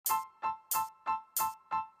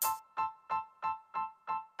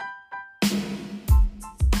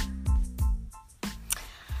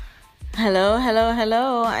Hello, hello,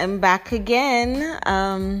 hello. I'm back again.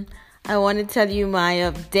 I want to tell you my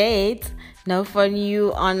update. Now, for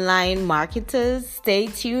you online marketers, stay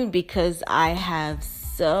tuned because I have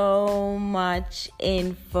so much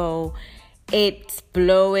info. It's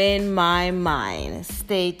blowing my mind.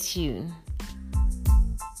 Stay tuned.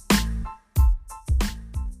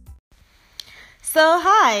 So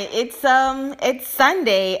hi, it's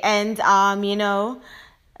Sunday and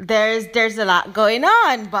there's a lot going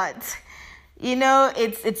on, but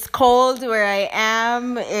it's cold where I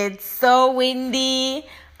am. It's so windy.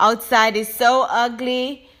 Outside is so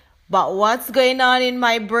ugly. But what's going on in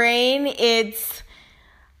my brain? It's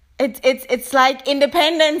like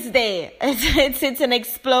Independence Day. It's an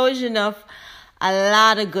explosion of a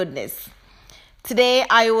lot of goodness. Today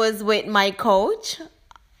I was with my coach,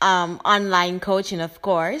 online coaching, of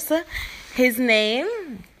course. His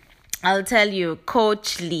name, I'll tell you,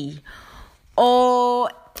 Coach Lee.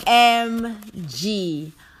 OMG.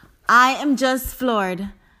 I am just floored.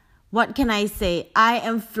 What can I say? I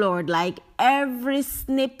am floored. Like every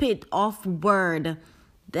snippet of word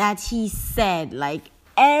that he said, like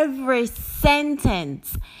every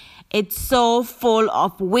sentence, it's so full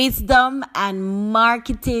of wisdom and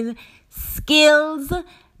marketing skills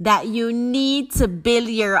that you need to build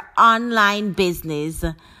your online business.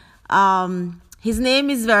 His name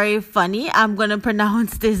is very funny. I'm going to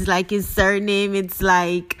pronounce this like his surname. It's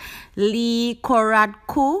like Lee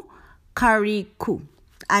Koratku Kariku.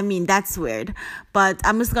 I mean, that's weird. But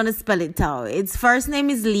I'm just going to spell it out. His first name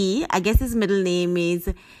is Lee. I guess his middle name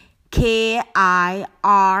is Kiratu.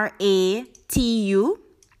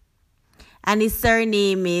 And his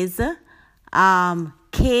surname is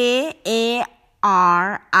Kariuki.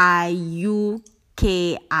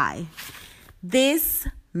 This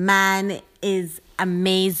man is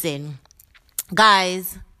amazing.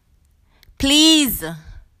 Guys, please,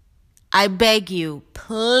 I beg you,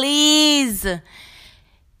 please,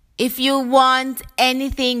 if you want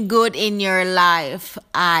anything good in your life,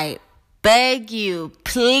 I beg you,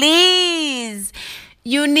 please,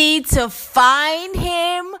 you need to find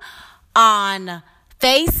him on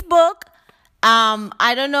Facebook.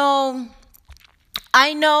 I don't know.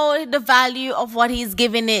 I know the value of what he's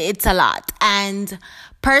giving it. It's a lot. And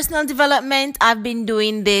personal development, I've been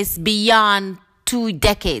doing this beyond 2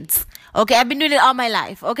 decades. Okay, I've been doing it all my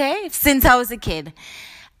life. Okay, since I was a kid.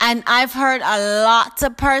 And I've heard a lot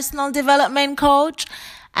of personal development coach.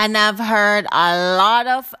 And I've heard a lot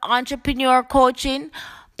of entrepreneur coaching.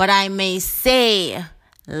 But I may say,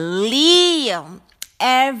 Lee,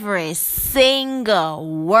 every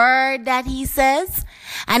single word that he says.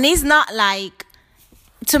 And he's not like,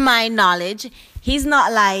 to my knowledge, he's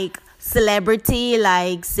not like celebrity,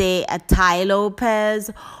 like say a Ty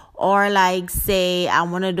Lopez, or like say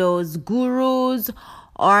one of those gurus,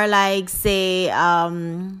 or like say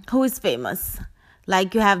who is famous,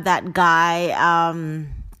 like you have that guy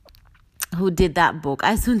who did that book.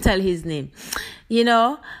 I soon tell his name.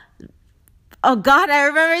 Oh God, I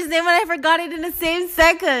remember his name and I forgot it in the same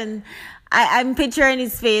second. I'm picturing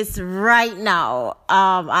his face right now.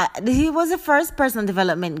 He was the first personal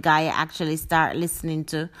development guy I actually start listening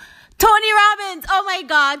to. Tony Robbins. Oh my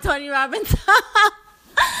God, Tony Robbins.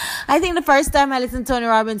 I think the first time I listened to Tony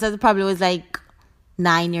Robbins, I probably was like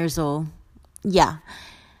 9 years old. Yeah.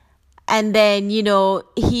 And then,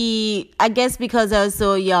 I guess because I was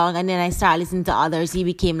so young and then I started listening to others, he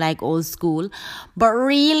became like old school. But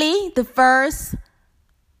really, the first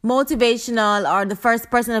motivational or the first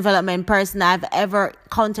personal development person I've ever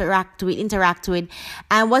interact with,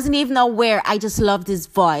 and wasn't even aware. I just loved his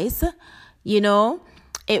voice.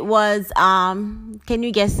 It was, can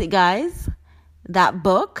you guess it, guys? That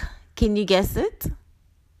book. Can you guess it?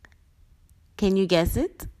 Can you guess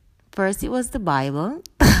it? First, it was the Bible.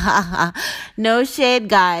 No shade,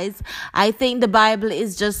 guys. I think the Bible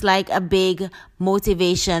is just like a big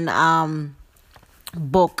motivation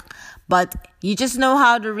book. But you just know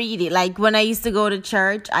how to read it. Like when I used to go to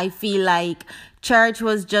church, I feel like church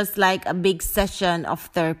was just like a big session of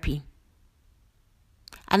therapy.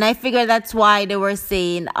 And I figure that's why they were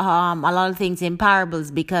saying a lot of things in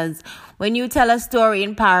parables, because when you tell a story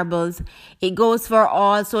in parables, it goes for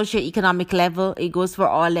all socioeconomic level. It goes for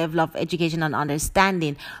all level of education and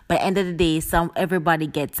understanding. But at the end of the day, everybody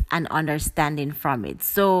gets an understanding from it.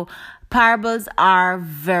 So parables are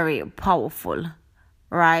very powerful,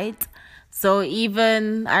 right? So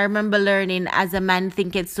even I remember learning, as a man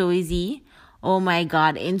thinketh so easy. Oh my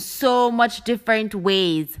God, in so much different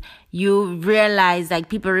ways, you realize like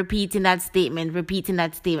people repeating that statement.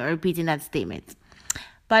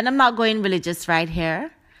 But I'm not going religious right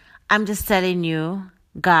here. I'm just telling you,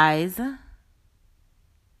 guys,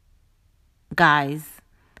 guys.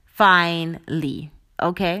 Finally.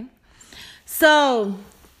 Okay? So,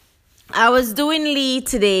 I was doing Lee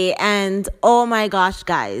today, and oh my gosh,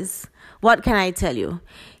 guys, what can I tell you?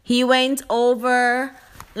 He went over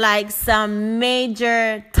like some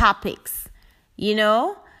major topics, you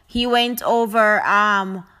know? He went over,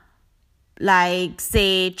 like,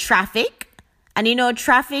 say, traffic. And you know,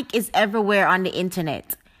 traffic is everywhere on the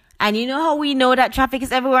internet. And you know how we know that traffic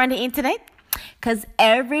is everywhere on the internet? Because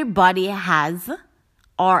everybody has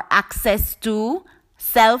or access to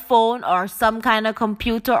cell phone or some kind of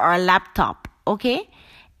computer or laptop, okay?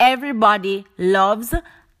 Everybody loves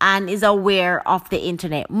and is aware of the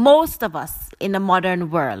internet. Most of us in the modern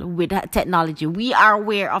world with technology, we are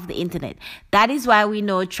aware of the internet. That is why we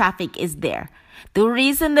know traffic is there. The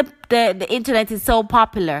reason the internet is so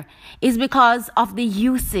popular is because of the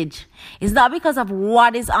usage. It's not because of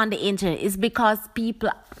what is on the internet. It's because people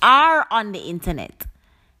are on the internet.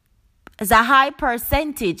 As a high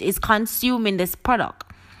percentage is consuming this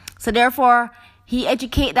product. So therefore, he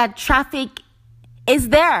educate that traffic is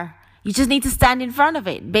there. You just need to stand in front of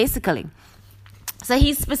it, basically. So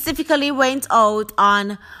he specifically went out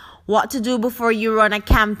on what to do before you run a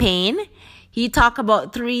campaign. He talked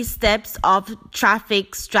about 3 steps of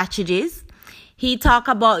traffic strategies. He talked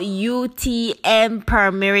about UTM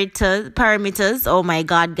parameters. Oh my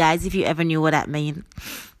God, guys, if you ever knew what that means.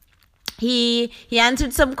 He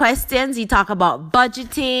answered some questions. He talked about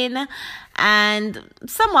budgeting and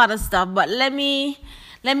some other stuff. But let me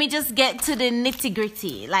just get to the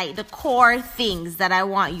nitty-gritty, like the core things that I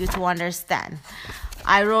want you to understand.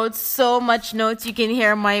 I wrote so much notes. You can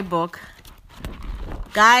hear my book.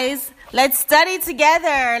 Guys, let's study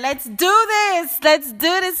together. Let's do this. Let's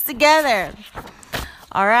do this together.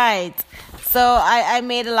 All right. So I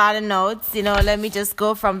made a lot of notes. You know, let me just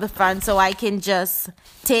go from the front so I can just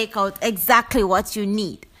take out exactly what you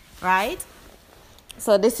need. Right?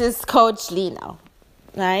 So this is Coach Lee now.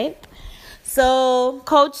 Right? So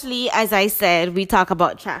Coach Lee, as I said, we talk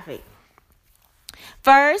about traffic.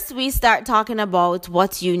 First, we start talking about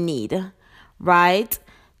what you need. Right?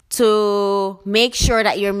 To make sure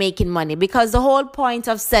that you're making money, because the whole point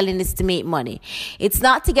of selling is to make money. It's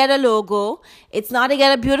not to get a logo. It's not to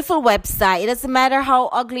get a beautiful website. It doesn't matter how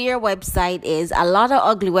ugly your website is. A lot of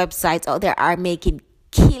ugly websites out there are making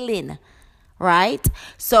killing, right?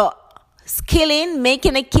 So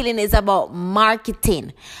making a killing is about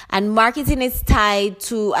marketing, and marketing is tied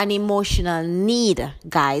to an emotional need,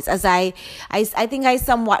 guys. As I think I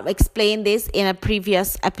somewhat explained this in a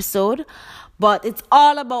previous episode. But it's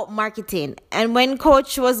all about marketing. And when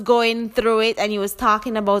Coach was going through it and he was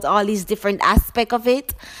talking about all these different aspects of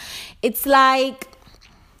it, it's like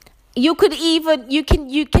you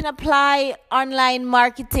can apply online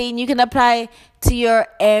marketing. You can apply to your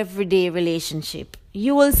everyday relationship.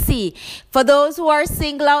 You will see. For those who are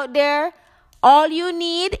single out there, all you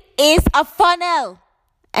need is a funnel.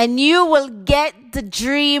 And you will get the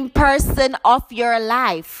dream person of your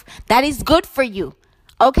life. That is good for you.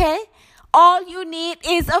 Okay? All you need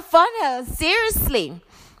is a funnel. Seriously.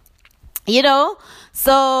 You know?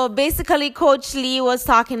 So basically, Coach Lee was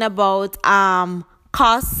talking about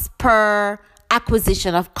cost per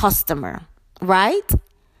acquisition of customer. Right?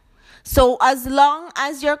 So as long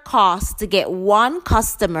as your cost to get one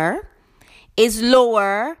customer is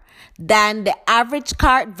lower than the average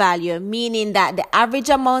cart value, meaning that the average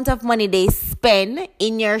amount of money they spend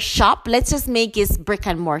in your shop, let's just make it brick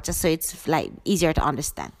and mortar so it's like easier to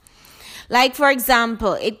understand. Like, for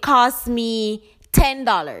example, it costs me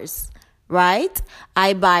 $10, right?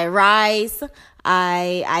 I buy rice.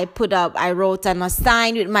 I wrote on a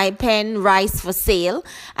sign with my pen, rice for sale.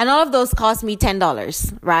 And all of those cost me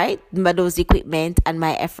 $10, right? But those equipment and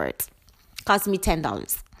my effort cost me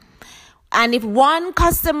 $10. And if one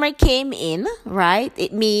customer came in, right,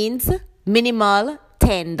 it means minimal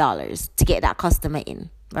 $10 to get that customer in,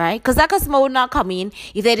 right? Because that customer would not come in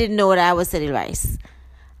if they didn't know that I was selling rice.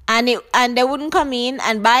 And they wouldn't come in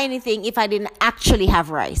and buy anything if I didn't actually have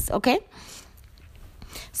rice, okay?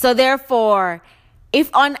 So therefore,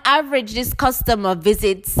 if on average this customer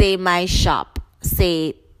visits, say, my shop,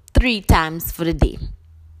 say 3 times for the day,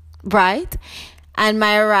 right? And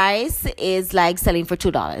my rice is like selling for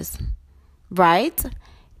 $2, right?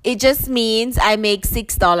 It just means I make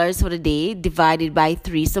 $6 for the day divided by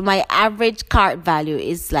 3. So my average cart value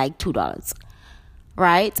is like $2.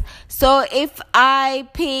 Right? So if I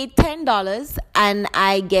pay $10 and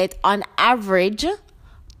I get on average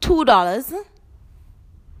 $2,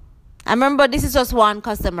 I remember this is just one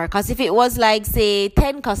customer, because if it was like, say,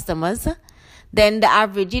 10 customers, then the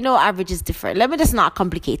average, average is different. Let me just not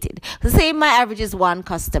complicate it. So say my average is one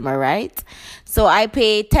customer, right? So I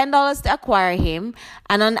pay $10 to acquire him,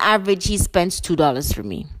 and on average, he spends $2 for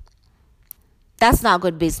me. That's not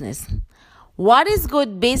good business. What is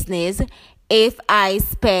good business if I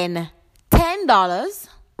spend $10,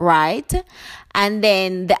 right? And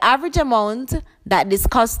then the average amount that this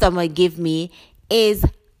customer give me is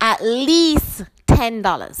at least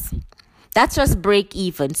 $10. That's just break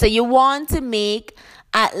even. So you want to make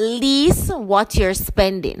at least what you're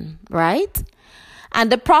spending, right?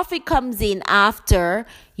 And the profit comes in after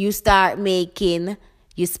you start making,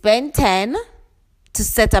 you spend 10 to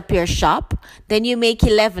set up your shop, then you make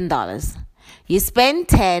 $11. You spend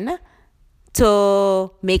 10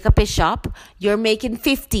 to make up a shop, you're making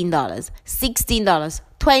 $15, $16,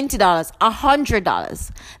 $20,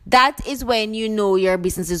 $100. That is when you know your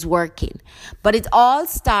business is working. But it all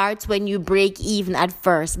starts when you break even at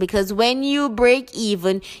first, because when you break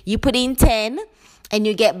even, you put in 10 and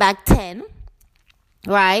you get back 10.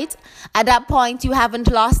 Right? At that point, you haven't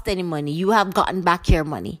lost any money. You have gotten back your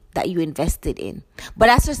money that you invested in. But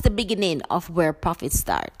that's just the beginning of where profit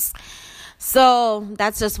starts. So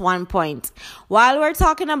that's just one point. While we're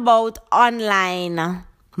talking about online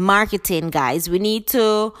marketing, guys, we need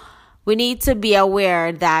to be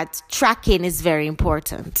aware that tracking is very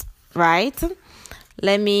important, right?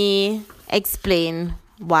 Let me explain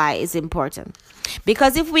why it's important.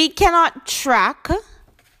 Because if we cannot track,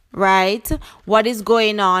 right, what is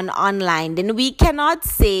going on online, then we cannot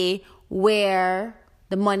say where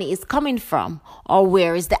the money is coming from or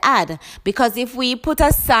where is the ad. Because if we put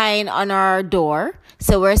a sign on our door,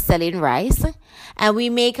 so we're selling rice, and we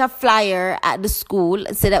make a flyer at the school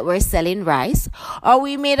and say that we're selling rice, or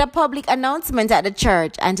we made a public announcement at the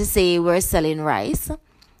church and to say we're selling rice,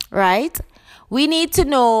 right? We need to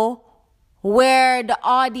know where the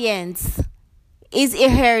audience is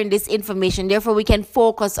hearing this information. Therefore, we can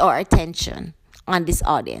focus our attention on this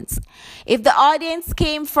audience. If the audience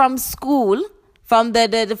came from school, from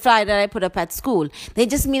the flyer that I put up at school, they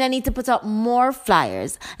just mean I need to put up more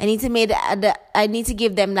flyers. I need to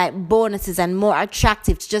give them like bonuses and more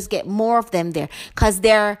attractive to just get more of them there, because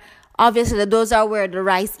they're obviously those are where the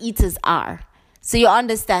rice eaters are. So you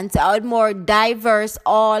understand. So I would more diverse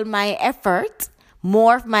all my effort.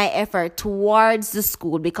 More of my effort towards the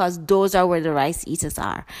school, because those are where the rice eaters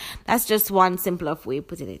are. That's just one simple way of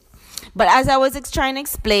putting it. But as I was trying to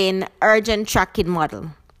explain, urgent tracking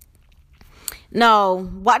model. Now,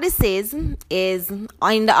 what this is in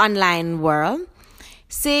the online world,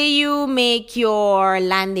 say you make your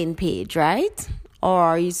landing page, right?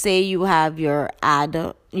 Or you say you have your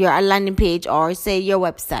landing page, or say your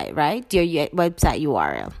website, right? Your website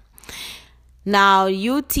URL. Now,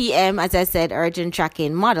 UTM, as I said, urgent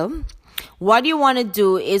tracking model, what you want to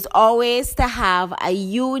do is always to have a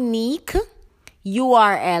unique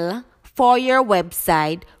URL for your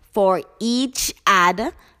website for each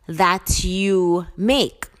ad that you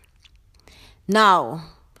make. Now,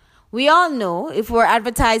 we all know if we're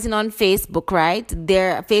advertising on Facebook, right?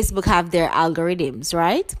 Facebook have their algorithms,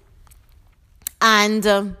 right? And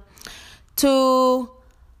to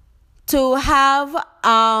have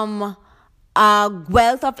a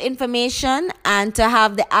wealth of information and to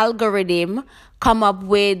have the algorithm come up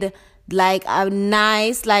with like a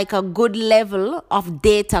good level of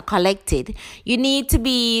data collected, you need to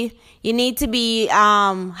be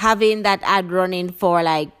having that ad running for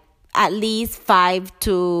like at least 5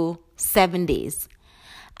 to 7 days.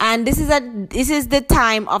 And this is the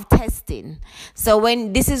time of testing. So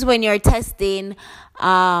when you're testing,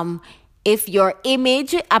 if your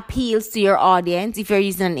image appeals to your audience, if you're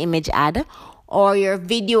using an image ad, or your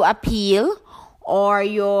video appeal, or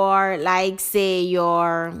your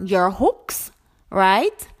hooks,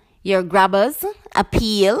 right? Your grabbers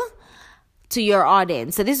appeal to your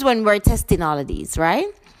audience. So this is when we're testing all of these, right?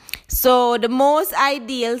 So the most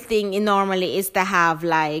ideal thing normally is to have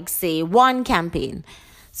one campaign.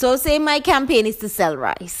 So say my campaign is to sell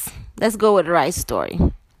rice. Let's go with the rice story.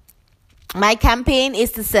 My campaign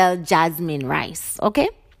is to sell jasmine rice, okay?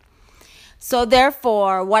 So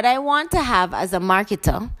therefore, what I want to have as a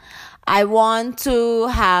marketer, I want to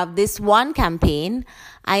have this one campaign.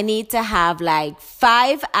 I need to have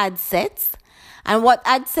 5 ad sets. And what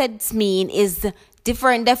ad sets mean is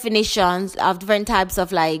different definitions of different types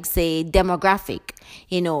of demographic,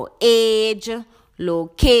 age,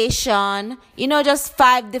 location, just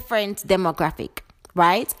 5 different demographic,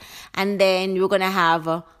 right? And then you're going to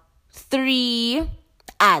have 3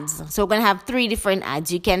 ads. So we're going to have 3 different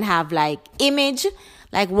ads. You can have image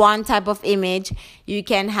like one type of image. You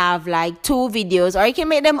can have like 2 videos, or you can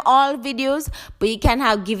make them all videos, but you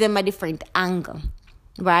can give them a different angle,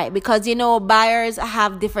 right? Because buyers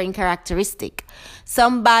have different characteristics.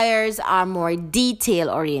 Some buyers are more detail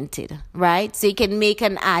oriented, right? So you can make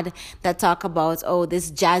an ad that talk about, oh,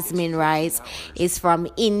 this jasmine rice is from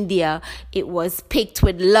India, it was picked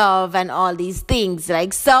with love and all these things.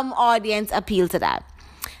 Like, some audience appeal to that.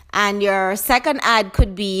 And your second ad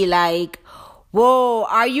could be like, whoa,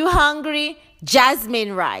 are you hungry?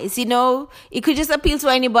 Jasmine rice, it could just appeal to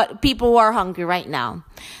anybody, people who are hungry right now.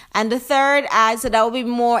 And the third ad, so that would be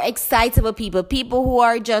more excitable people who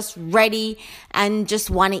are just ready and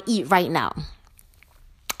just want to eat right now.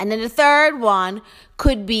 And then the third one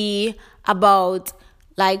could be about,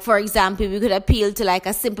 like, for example, we could appeal to like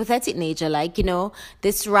a sympathetic nature, like,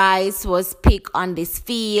 this rice was picked on this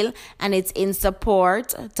field and it's in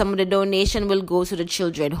support. Some of the donation will go to the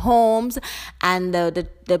children homes, and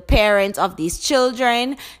the parents of these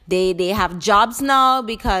children, they have jobs now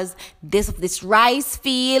because this rice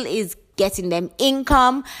field is getting them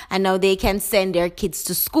income, and now they can send their kids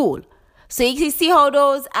to school. So you see how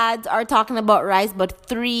those ads are talking about rice, but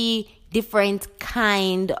 3 different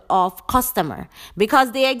kind of customer,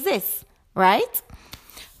 because they exist, right?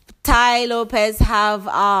 Tai Lopez have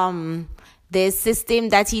this system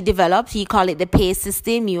that he developed. He call it the PACE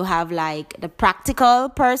system. You have like the practical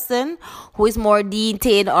person who is more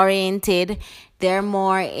detail oriented. They're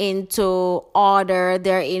more into order.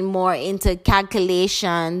 They're more into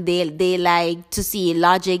calculation. They like to see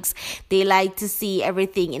logics. They like to see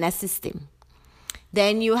everything in a system.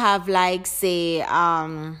 Then you have like, say,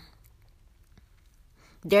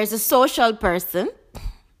 there's a social person,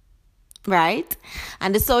 right?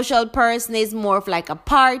 And the social person is more of like a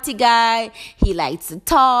party guy. He likes to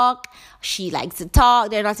talk. She likes to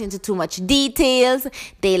talk. They're not into too much details.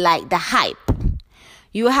 They like the hype.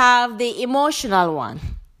 You have the emotional one,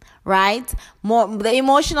 right? The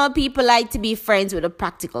emotional people like to be friends with the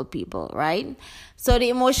practical people, right? So the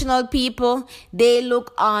emotional people, they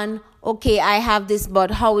look on, okay, I have this,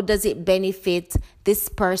 but how does it benefit this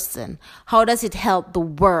person? How does it help the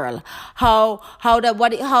world? How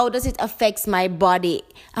does it affect my body?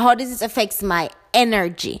 How does it affect my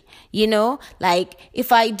energy? Like,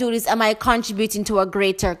 if I do this, am I contributing to a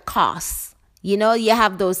greater cause? You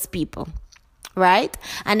have those people, right?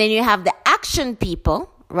 And then you have the action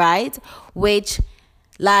people, right? Which,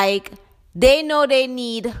 like, they know they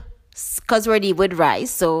need, because we're dealing with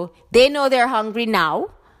rice, so they know they're hungry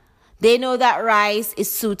now. They know that rice is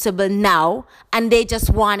suitable now, and they just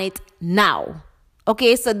want it now.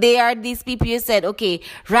 Okay, so they are these people you said, okay,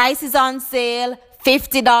 rice is on sale,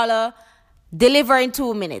 $50, deliver in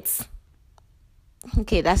 2 minutes.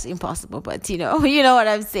 Okay, that's impossible, but you know what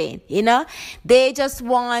I'm saying. They just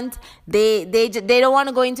want, they don't want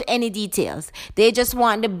to go into any details. They just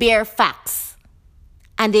want the bare facts,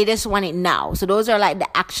 and they just want it now. So those are like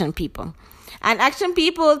the action people. And action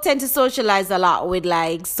people tend to socialize a lot with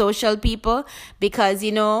like social people, because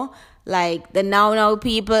like the now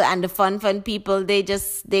people and the fun people, they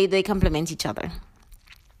complement each other.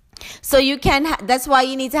 So you can that's why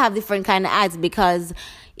you need to have different kind of ads, because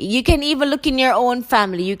you can even look in your own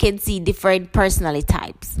family, you can see different personality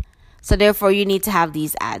types. So therefore you need to have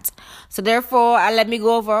these ads. So therefore let me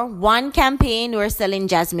go over one campaign. We're selling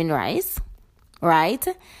jasmine rice, right?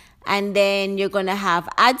 And then you're going to have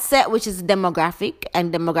ad set, which is demographic,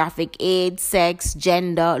 and demographic, age, sex,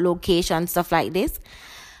 gender, location, stuff like this.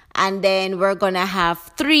 And then we're going to have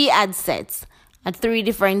 3 ad sets and 3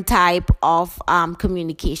 different type of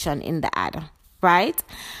communication in the ad, right?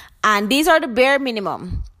 And these are the bare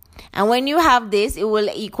minimum. And when you have this, it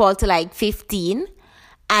will equal to like 15.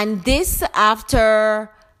 And this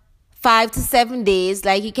after 5 to 7 days,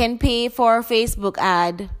 like you can pay for a Facebook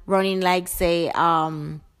ad running like, say,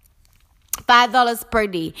 $5 per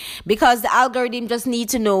day, because the algorithm just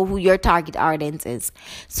needs to know who your target audience is.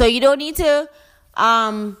 So you don't need to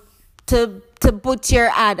put your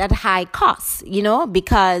ad at high cost,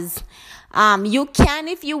 because you can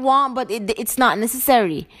if you want, but it's not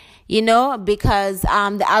necessary, because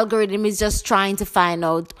the algorithm is just trying to find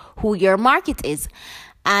out who your market is.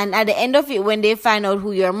 And at the end of it, when they find out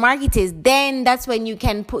who your market is, then that's when you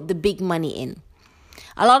can put the big money in.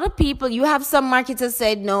 A lot of people, you have some marketers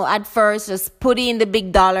said, no, at first, just put in the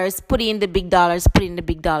big dollars.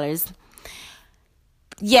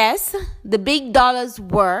 Yes, the big dollars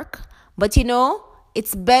work, but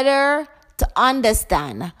it's better to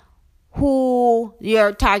understand who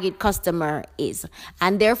your target customer is,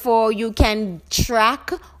 and therefore you can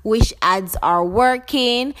track which ads are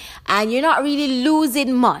working, and you're not really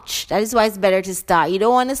losing much. That is why it's better to start. You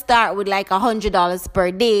don't want to start with like $100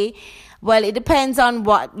 per day. Well, it depends on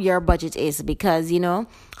what your budget is, because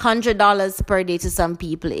 $100 per day to some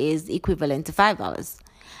people is equivalent to $5,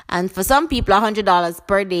 and for some people $100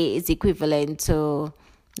 per day is equivalent to,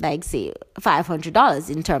 like, say, $500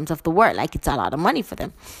 in terms of the work. Like, it's a lot of money for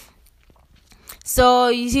them. So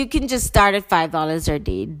you can just start at $5 a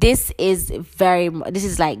day. This is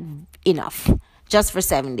like enough just for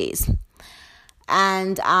 7 days.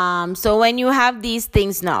 And so when you have these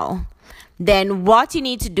things now, then what you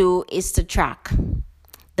need to do is to track.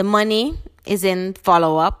 The money is in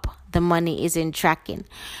follow-up. The money is in tracking.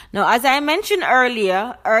 Now, as I mentioned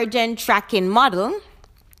earlier, urgent tracking model.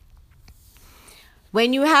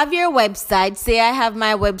 When you have your website, say I have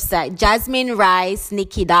my website,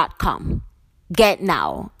 JasmineRiceNikki.com. Get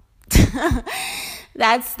now.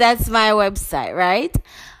 That's my website, right?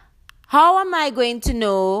 How am I going to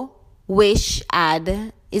know which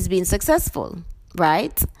ad is being successful,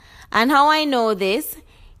 right? And how I know this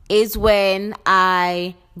is when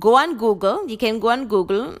I go on Google. You can go on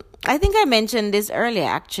Google. I think I mentioned this earlier,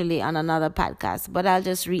 actually, on another podcast, but I'll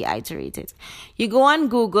just reiterate it. You go on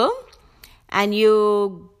Google and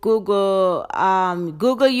you Google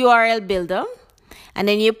URL Builder. And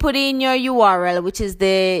then you put in your URL, which is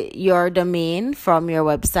your domain from your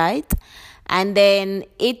website. And then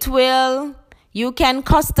you can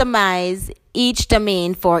customize each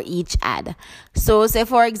domain for each ad. So say,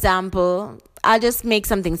 for example, I'll just make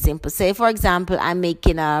something simple. Say, for example, I'm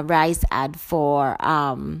making a rice ad for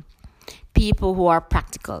people who are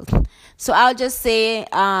practical. So I'll just say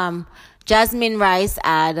Jasmine Rice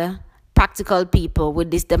ad, practical people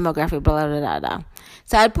with this demographic, blah, blah, blah, blah.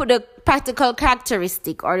 So I'll put the practical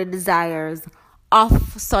characteristic or the desires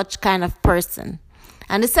of such kind of person.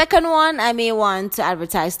 And the second one, I may want to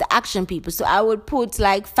advertise the action people. So I would put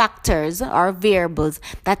like factors or variables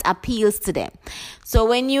that appeals to them. So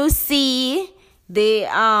when you see the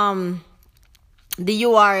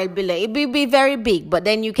URL below, it will be very big, but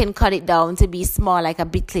then you can cut it down to be small, like a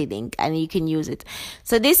bit.ly link, and you can use it.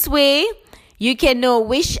 So this way, you can know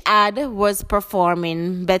which ad was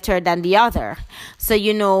performing better than the other. So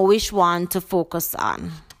you know which one to focus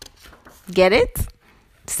on. Get it?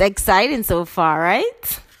 It's exciting so far,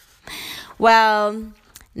 right? Well,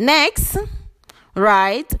 next,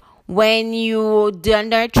 right, when you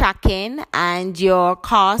done the tracking and your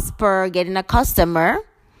cost per getting a customer,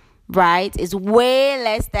 right, is way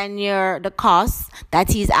less than the cost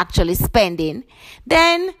that he's actually spending,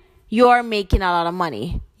 then you're making a lot of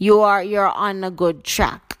money. You're on a good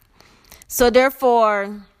track. So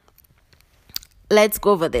therefore, let's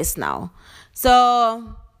go over this now.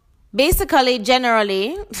 So basically,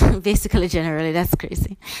 generally, that's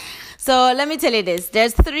crazy. So let me tell you this.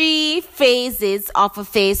 There's 3 phases of a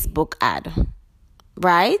Facebook ad,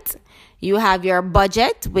 right? You have your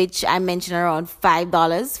budget, which I mentioned around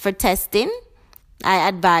 $5 for testing. I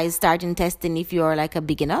advise starting testing if you're like a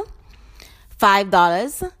beginner.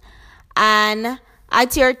 $5. And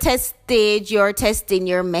at your test stage, you're testing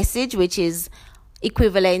your message, which is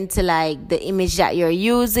equivalent to like the image that you're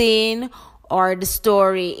using or the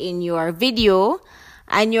story in your video.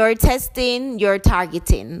 And you're testing your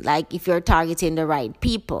targeting, like if you're targeting the right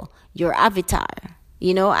people, your avatar,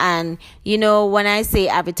 and when I say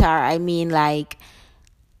avatar, I mean like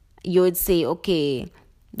you would say, okay,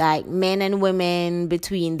 like men and women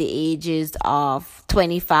between the ages of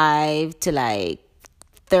 25 to like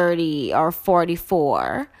 30 or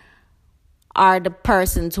 44 are the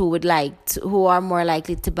persons who are more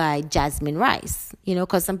likely to buy Jasmine Rice,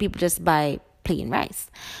 because some people just buy plain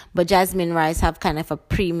rice, but Jasmine Rice have kind of a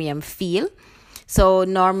premium feel. So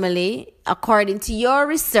normally, according to your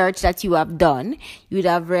research that you have done, you would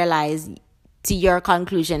have realized to your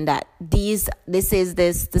conclusion that this is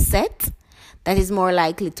the set that is more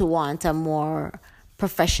likely to want a more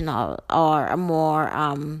professional or a more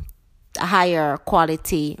higher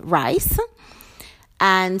quality rice.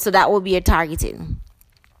 And so that will be your targeting.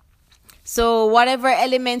 So whatever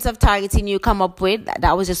elements of targeting you come up with,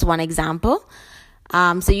 that was just one example.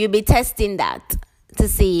 So you'll be testing that to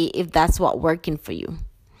see if that's what working for you.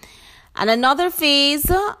 And another phase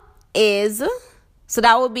is, so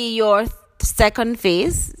that will be your second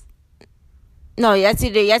phase. No, that's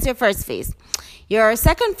your first phase. Your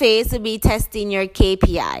second phase will be testing your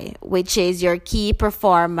KPI, which is your key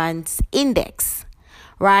performance index,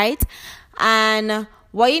 right? And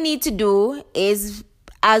what you need to do is,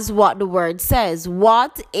 as what the word says,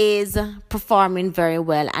 what is performing very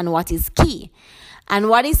well and what is key. And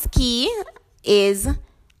what is key is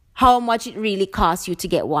how much it really costs you to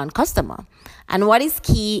get one customer. And what is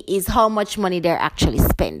key is how much money they're actually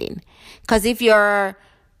spending. Because if you're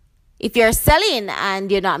selling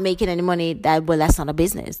and you're not making any money, that's not a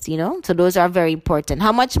business, you know? So those are very important.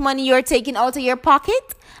 How much money you're taking out of your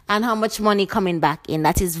pocket and how much money coming back in.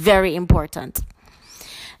 That is very important.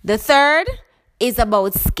 The third is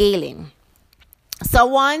about scaling. So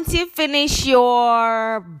once you finish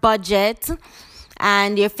your budget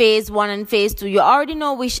and your phase 1 and phase 2, you already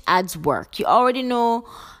know which ads work. You already know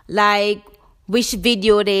like which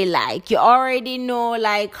video they like. You already know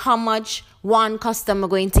like how much one customer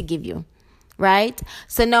going to give you, right?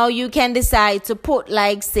 So now you can decide to put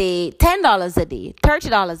like say $10 a day,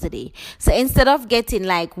 $30 a day. So instead of getting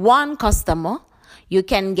like one customer, you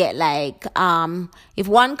can get like if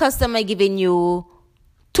one customer giving you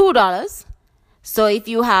 $2, so if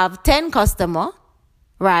you have 10 customer,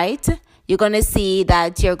 right, you're going to see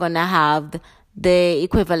that you're going to have the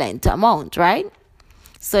equivalent amount, right?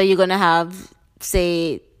 So you're going to have,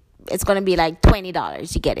 say, it's going to be like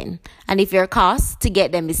 $20 you're getting. And if your cost to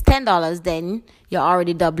get them is $10, then you're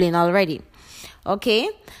already doubling already. Okay?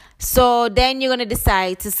 So then you're going to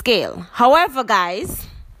decide to scale. However, guys,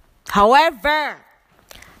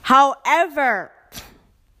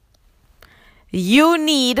 you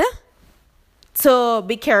need to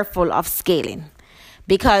be careful of scaling,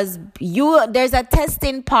 because there's a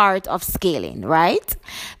testing part of scaling, right?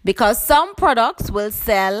 Because some products will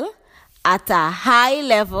sell at a high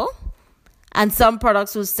level and some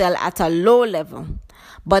products will sell at a low level,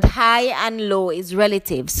 but high and low is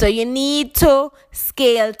relative. So you need to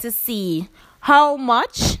scale to see how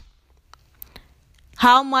much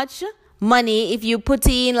money, if you put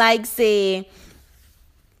in like say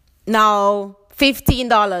now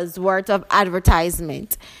 $15 worth of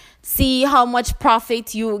advertisement, see how much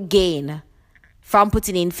profit you gain from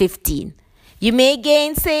putting in 15. You may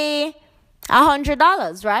gain say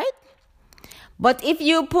 $100, right? But if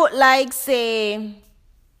you put like say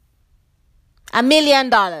 $1 million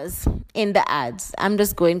in the ads, I'm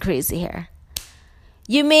just going crazy here,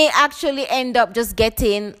 you may actually end up just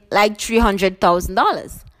getting like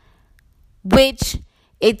 $300,000, which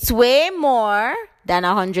it's way more than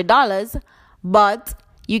 $100, but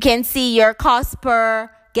you can see your cost per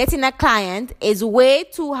getting a client is way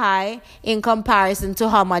too high in comparison to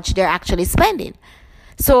how much they're actually spending.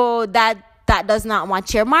 So that does not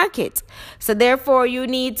match your market. So therefore you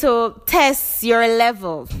need to test your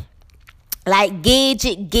level, like gauge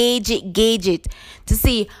it to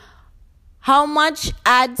see how much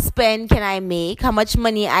ad spend can I make, how much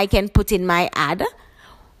money I can put in my ad.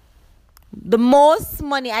 The most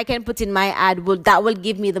money I can put in my ad will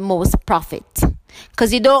give me the most profit,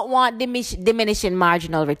 because you don't want diminishing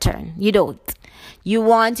marginal return. You don't. You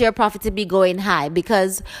want your profit to be going high,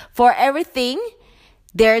 because for everything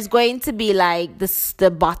there's going to be like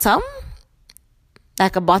the bottom,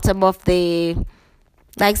 like a bottom of the,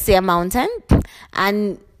 like say a mountain,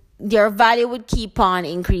 and your value would keep on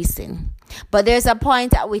increasing, but there's a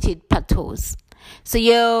point at which it plateaus. So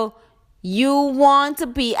you want to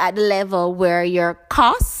be at the level where your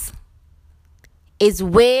cost is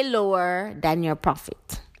way lower than your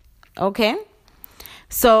profit. Okay?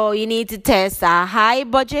 So you need to test a high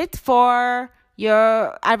budget for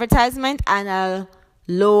your advertisement and a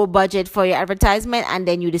low budget for your advertisement, and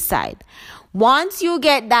then you decide. Once you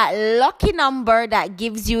get that lucky number that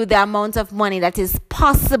gives you the amount of money that is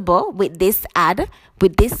possible with this ad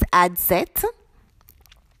set,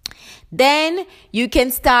 then you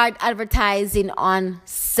can start advertising on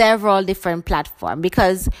several different platforms,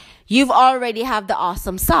 because you've already have the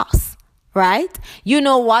awesome sauce, right? You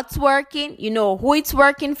know what's working, you know who it's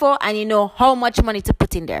working for, and you know how much money to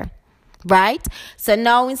put in there, right? So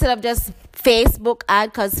now instead of just Facebook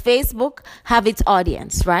ad, because Facebook have its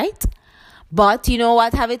audience, right? But you know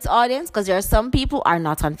what have its audience? Because there are some people are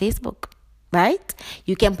not on Facebook, right?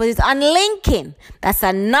 You can put it on LinkedIn. That's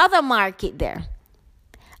another market there.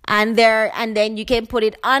 And then you can put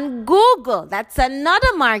it on Google. That's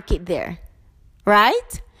another market there,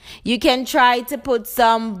 right? You can try to put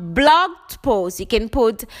some blog posts. You can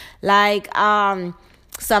put like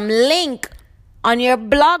some link on your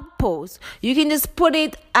blog post. You can just put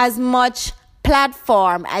it as much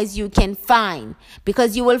platform as you can find,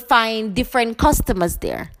 because you will find different customers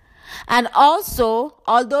there. And also,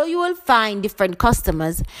 although you will find different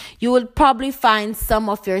customers, you will probably find some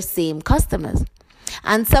of your same customers.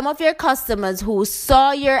 And some of your customers who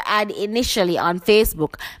saw your ad initially on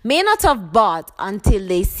Facebook may not have bought until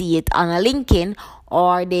they see it on a LinkedIn,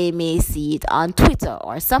 or they may see it on Twitter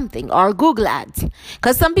or something, or Google Ads.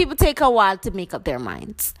 Because some people take a while to make up their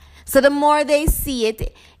minds. So the more they see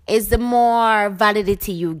it, is the more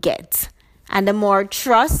validity you get and the more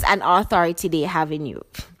trust and authority they have in you.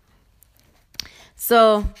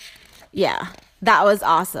 So, yeah, that was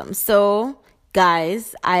awesome. So,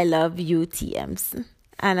 guys, I love UTMs,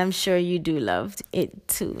 and I'm sure you do love it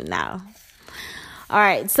too now. All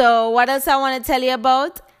right, so what else I want to tell you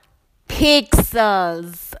about?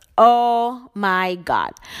 Pixels. Oh my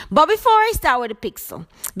God. But before I start with the pixel,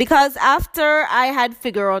 because after I had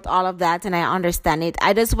figured out all of that and I understand it,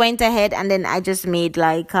 I just went ahead and then I just made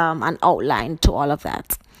like an outline to all of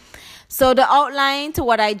that. So the outline to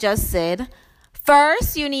what I just said,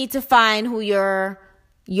 first you need to find who your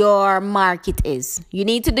market is. You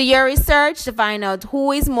need to do your research to find out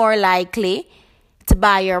who is more likely to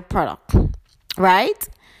buy your product, right?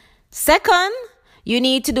 Second, you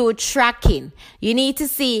need to do tracking. You need to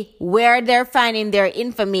see where they're finding their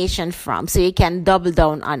information from so you can double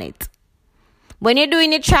down on it. When you're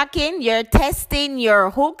doing the tracking, you're testing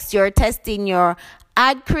your hooks, you're testing your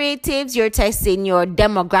ad creatives, you're testing your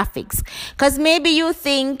demographics. Because maybe you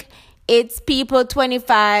think it's people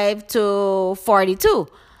 25 to 42.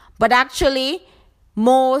 But actually,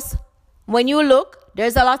 when you look,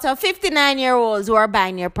 there's a lot of 59-year-olds who are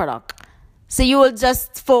buying your product. So you will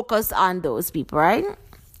just focus on those people, right?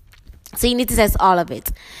 So you need to test all of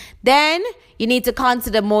it. Then you need to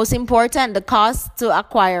consider most important, the cost to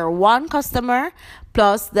acquire one customer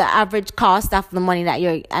plus the average cost of the money that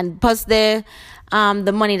plus the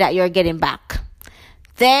money that you're getting back.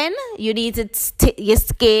 Then you need to you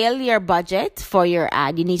scale your budget for your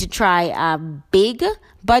ad. You need to try a big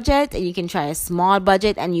budget and you can try a small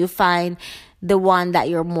budget and you find the one that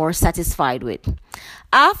you're more satisfied with.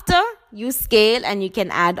 After you scale and you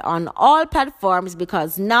can add on all platforms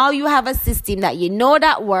because now you have a system that you know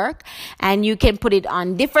that work and you can put it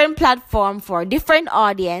on different platform for different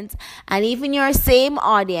audience and even your same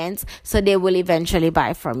audience so they will eventually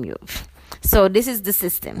buy from you. So this is the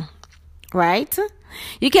system, right?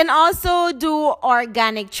 You can also do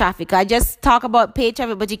organic traffic. I just talk about paid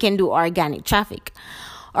traffic, but you can do organic traffic.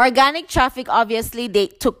 Organic traffic obviously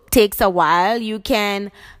takes a while. You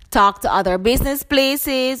can talk to other business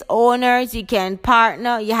places, owners, you can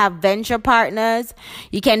partner, you have venture partners,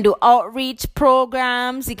 you can do outreach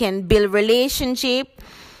programs, you can build relationship,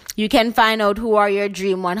 you can find out who are your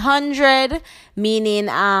dream 100, meaning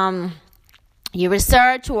you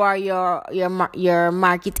research who your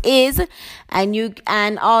market is,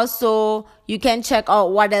 and also you can check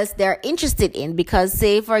out what else they're interested in, because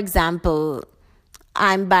say for example,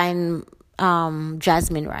 I'm buying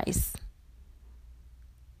jasmine rice.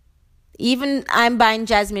 Even I'm buying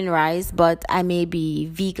jasmine rice, but I may be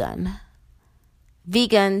vegan.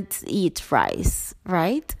 Vegans eat rice,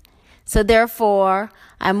 right? So therefore,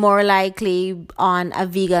 I'm more likely on a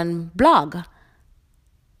vegan blog.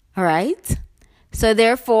 All right? So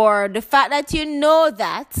therefore, the fact that you know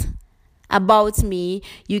that about me,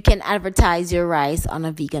 you can advertise your rice on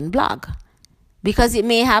a vegan blog. Because it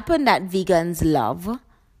may happen that vegans love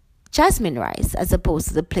jasmine rice as opposed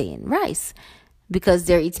to the plain rice. Because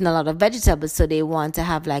they're eating a lot of vegetables, so they want to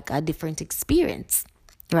have like a different experience,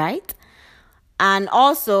 right? And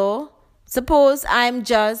also, suppose I'm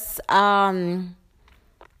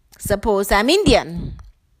Indian,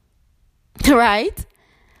 right?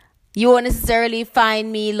 You won't necessarily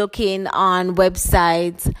find me looking on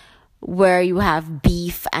websites where you have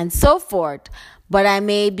beef and so forth, but I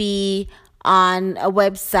may be on a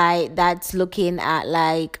website that's looking at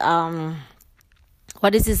like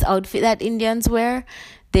what is this outfit that Indians wear?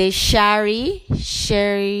 The shari.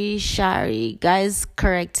 Guys,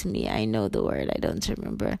 correct me. I know the word. I don't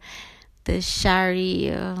remember. The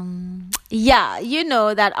shari. Yeah, you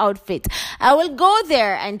know that outfit. I will go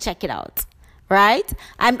there and check it out. Right?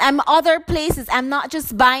 I'm other places. I'm not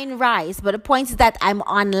just buying rice. But the point is that I'm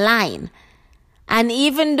online. And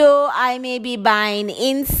even though I may be buying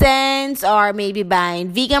incense or maybe buying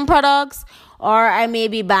vegan products, or I may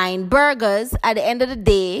be buying burgers, at the end of the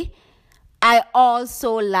day, I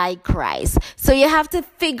also like rice. So you have to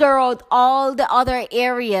figure out all the other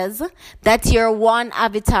areas that your one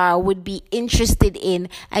avatar would be interested in,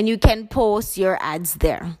 and you can post your ads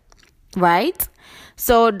there, right?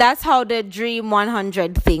 So that's how the Dream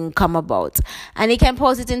 100 thing come about. And you can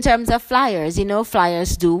post it in terms of flyers. You know,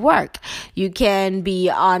 flyers do work. You can be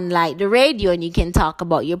on like the radio and you can talk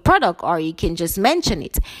about your product, or you can just mention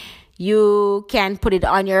it. You can put it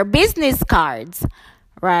on your business cards,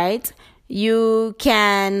 right? You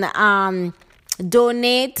can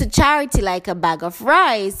donate to charity like a bag of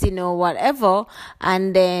rice, whatever.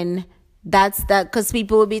 And then that's that, because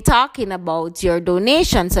people will be talking about your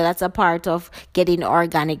donation. So that's a part of getting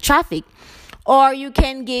organic traffic. Or you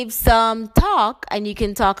can give some talk and you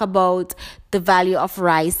can talk about the value of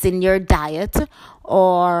rice in your diet,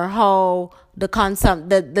 or how the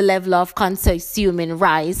level of consuming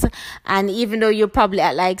rice. And even though you're probably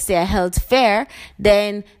at, like, say, a health fair,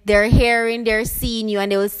 then they're seeing you,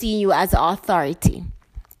 and they will see you as authority.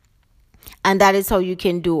 And that is how you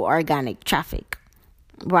can do organic traffic,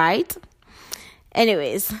 right?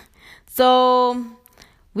 Anyways, so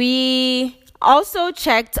we also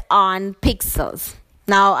checked on pixels.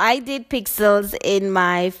 Now, I did pixels in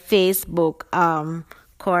my Facebook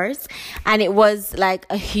course, and it was like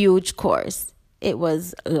a huge course. It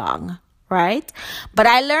was long, right? But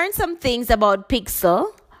I learned some things about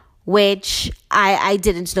pixel which I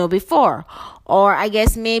didn't know before. Or I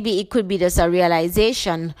guess maybe it could be just a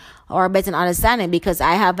realization or a better understanding, because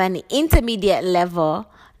I have an intermediate level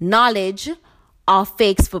knowledge of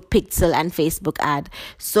Facebook pixel and Facebook ad.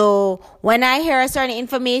 So when I hear a certain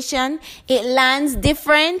information, it lands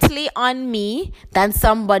differently on me than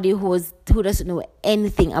somebody who doesn't know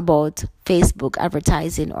anything about Facebook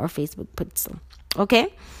advertising or Facebook pixel.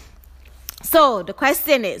 Okay? So the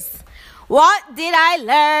question is, what did I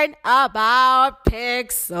learn about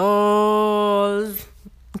pixels?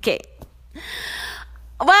 Okay.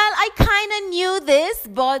 Well, I kind of knew this,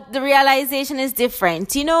 but the realization is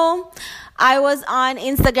different. You know, I was on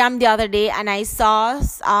Instagram the other day and I saw,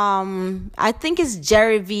 I think it's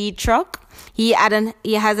Jerry V Truck. He has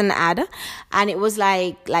an ad, and it was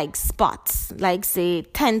like spots, like say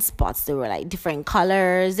 10 spots. They were like different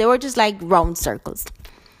colors. They were just like round circles.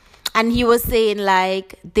 And he was saying,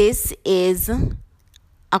 like, this is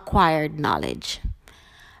acquired knowledge.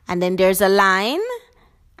 And then there's a line.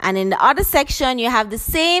 And in the other section, you have the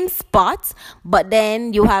same spots, but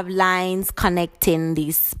then you have lines connecting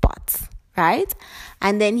these spots, right?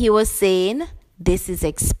 And then he was saying, this is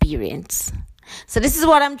experience. So this is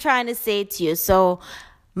what I'm trying to say to you. So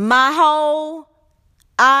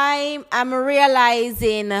I'm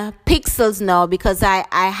realizing pixels now, because I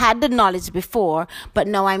had the knowledge before, but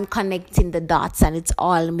now I'm connecting the dots and it's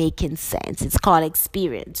all making sense. It's called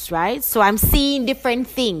experience, right? So I'm seeing different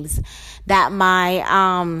things that my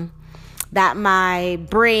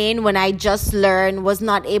brain, when I just learned, was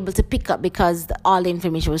not able to pick up because all the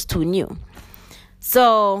information was too new.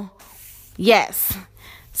 So, yes.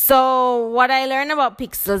 So what I learned about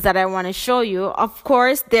pixels that I want to show you, of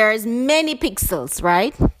course, there's many pixels,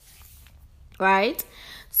 right? Right?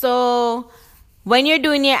 So when you're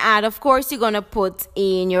doing your ad, of course, you're going to put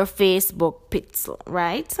in your Facebook pixel,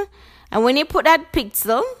 right? And when you put that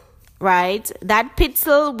pixel, right, that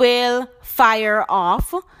pixel will fire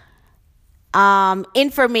off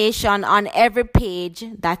information on every page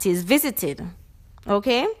that is visited,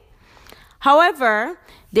 okay? However,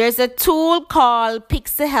 there's a tool called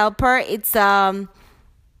Pixel Helper. It's a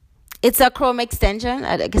Chrome extension.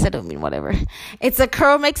 I guess I don't mean whatever. It's a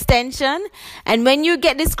Chrome extension. And when you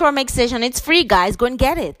get this Chrome extension, it's free, guys. Go and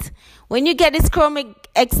get it. When you get this Chrome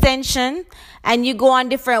extension and you go on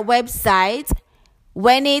different websites,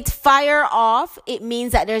 when it fire off, it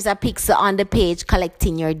means that there's a pixel on the page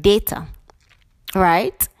collecting your data,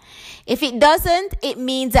 right? If it doesn't, it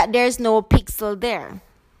means that there's no pixel there.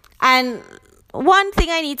 And one thing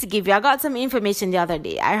I need to give you, I got some information the other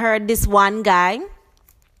day. I heard this one guy,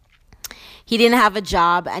 he didn't have a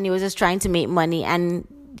job and he was just trying to make money. And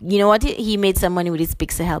you know what? He made some money with his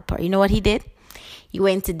Pixel Helper. You know what he did? He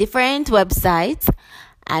went to different websites.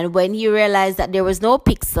 And when he realized that there was no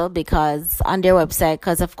pixel because on their website,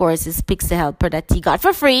 because of course it's Pixel Helper that he got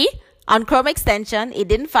for free on Chrome extension, it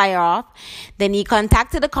didn't fire off. Then he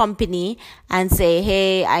contacted the company and say,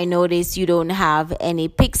 hey, I noticed you don't have any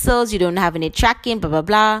pixels, you don't have any tracking, blah, blah,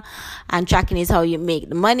 blah. And tracking is how you make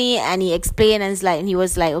the money. And he explained, and he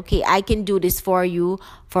was like, okay, I can do this for you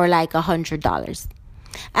for like $100.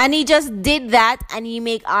 And he just did that and he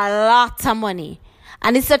make a lot of money.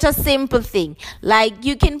 And it's such a simple thing. Like,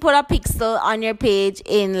 you can put a pixel on your page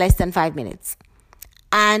in less than 5 minutes.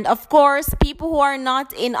 And of course, people who are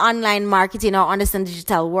not in online marketing or understand the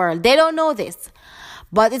digital world, they don't know this.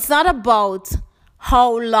 But it's not about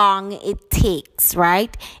how long it takes,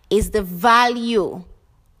 right? It's the value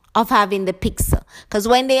of having the pixel. Because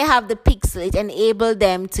when they have the pixel, it enables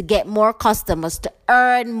them to get more customers, to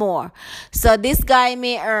earn more. So this guy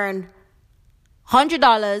may earn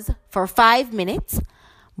 $100 for 5 minutes.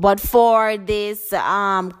 But for this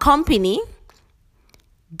company,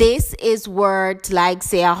 this is worth, like,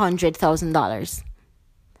 say, $100,000.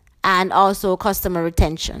 And also customer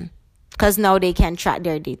retention, because now they can track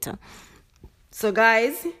their data. So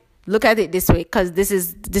guys, look at it this way, because this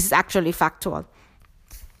is actually factual.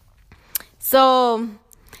 So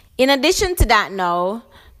in addition to that, now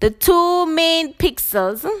the two main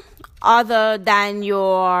pixels other than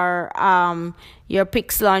your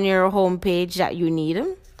pixel on your homepage that you need.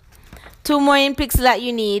 Two main pixels that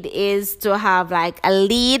you need is to have like a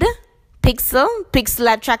lead pixel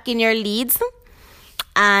that tracking your leads,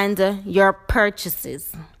 and your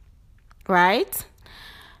purchases, right?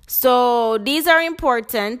 So these are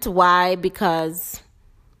important. Why? Because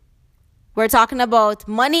we're talking about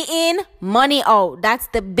money in, money out. That's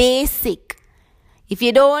the basic. If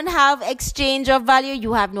you don't have exchange of value,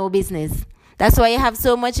 you have no business. That's why you have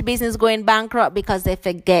so much business going bankrupt, because they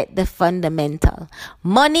forget the fundamental.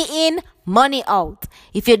 Money in, money out.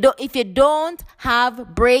 If you don't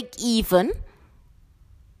have break even,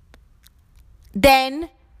 then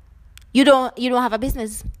you don't have a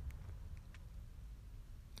business.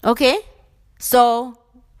 Okay? So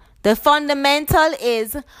the fundamental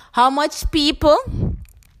is how much people,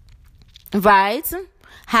 right,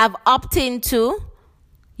 have opted into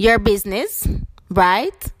your business,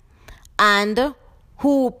 right? And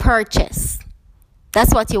who purchase.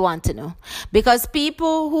 That's what you want to know. Because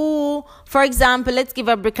people who, for example, let's give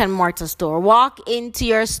a brick and mortar store, walk into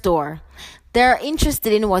your store, they're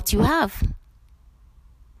interested in what you have.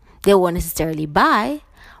 They won't necessarily buy,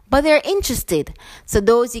 but they're interested. So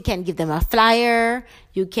those, you can give them a flyer,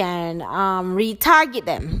 you can retarget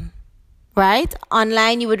them, right?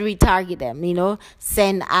 Online, you would retarget them,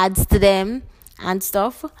 send ads to them and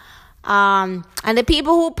stuff. And the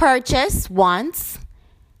people who purchase once,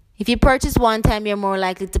 if you purchase one time, you're more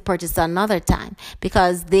likely to purchase another time,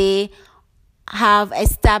 because they have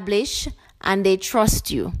established and they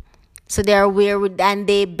trust you. So they're aware and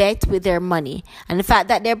they bet with their money. And the fact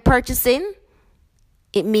that they're purchasing,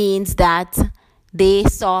 it means that they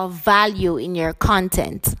saw value in your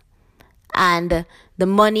content. And the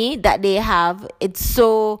money that they have,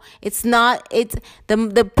 the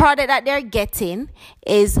product that they're getting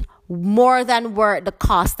is more than worth the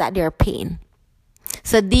cost that they're paying.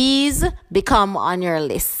 So these become on your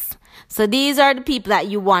list. So these are the people that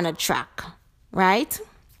you want to track, right?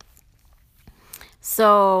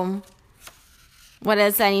 So what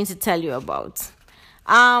else I need to tell you about?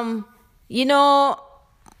 There's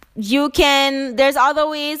other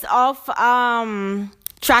ways of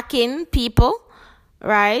tracking people,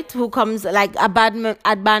 right? Who comes like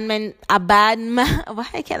abandonment,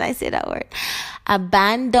 why can't I say that word?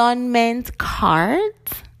 Abandonment card.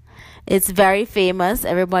 It's very famous.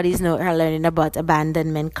 Everybody's learning about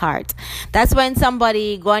abandonment card. That's when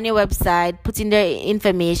somebody go on your website, put in their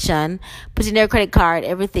information, put in their credit card,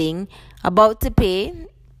 everything, about to pay,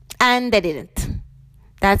 and they didn't.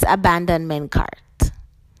 That's abandonment card.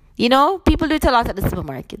 People do it a lot at the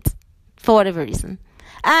supermarket for whatever reason.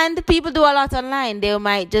 And people do a lot online. They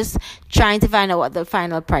might just trying to find out what the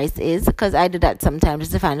final price is, because I do that sometimes,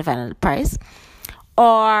 just to find the final price.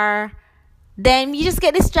 Or then you just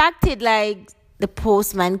get distracted, like the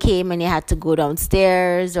postman came and you had to go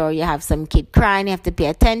downstairs, or you have some kid crying, you have to pay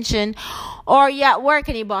attention, or you're at work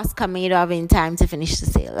and your boss coming, you don't have any time to finish the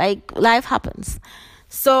sale. Like, life happens.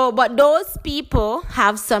 So, but those people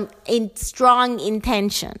have some strong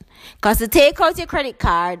intention, because to take out your credit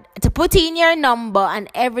card, to put in your number and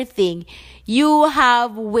everything, you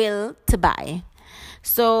have will to buy.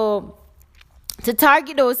 So to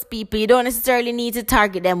target those people, you don't necessarily need to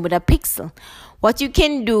target them with a pixel. What you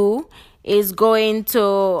can do is go into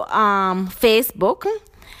Facebook,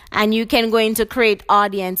 and you can go into create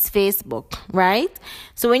audience Facebook, right?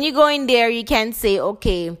 So when you go in there, you can say,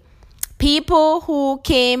 okay, people who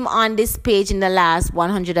came on this page in the last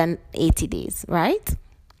 180 days, right?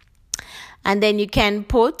 And then you can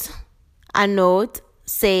put a note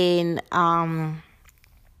saying,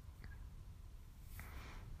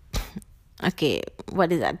 okay,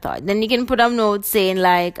 what is that thought? Then you can put a note saying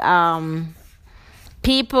like,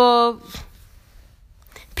 people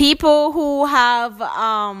who have,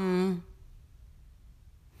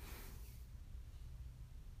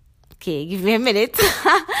 okay, give me a minute.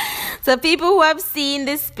 So people who have seen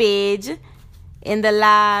this page in the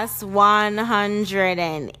last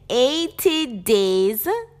 180 days,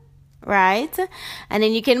 right? And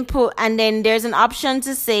then you can put, and then there's an option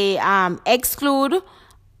to say, exclude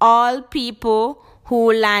all people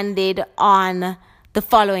who landed on the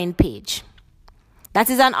following page. That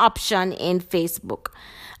is an option in Facebook.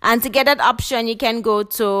 And to get that option, you can go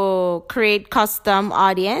to create custom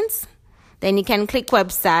audience. Then you can click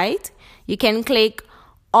website. You can click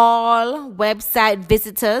all website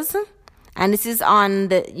visitors. And this is on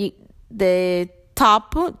the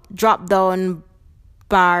top drop down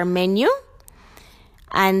bar menu.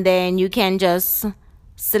 And then you can just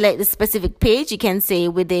select the specific page. You can say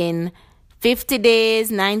within 50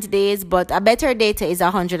 days, 90 days, but a better data is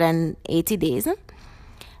 180 days.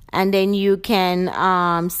 And then you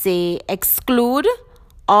can say exclude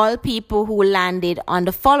all people who landed on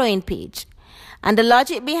the following page. And the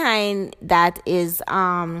logic behind that is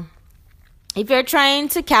if you're trying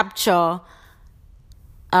to capture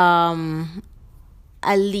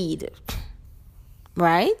a lead,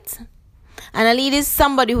 right? And a lead is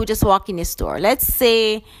somebody who just walk in the store. Let's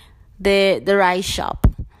say the rice shop.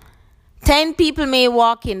 10 people may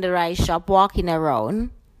walk in the rice shop, walking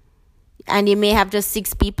around, and you may have just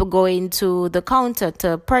 6 people going to the counter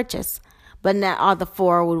to purchase, but the other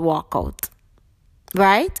 4 would walk out,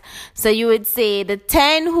 right? So you would say the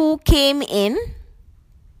 10 who came in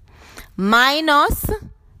minus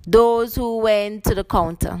those who went to the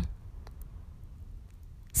counter.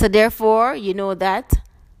 So therefore, you know that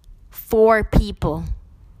 4 people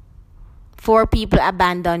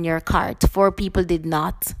abandoned your cart. 4 people did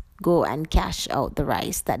not go and cash out the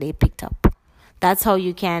rice that they picked up. That's how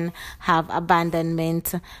you can have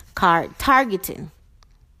abandonment cart targeting.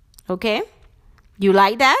 Okay? You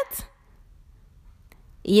like that?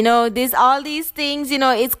 All these things,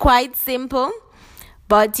 it's quite simple.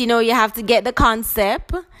 But, you have to get the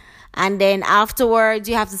concept. And then afterwards,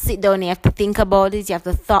 you have to sit down. You have to think about it. You have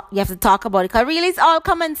to talk about it. Because really, it's all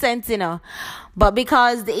common sense, But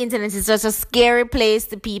because the internet is such a scary place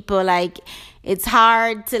to people, it's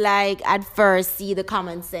hard to, at first see the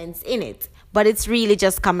common sense in it. But it's really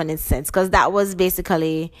just common sense. Because that was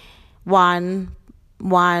basically 1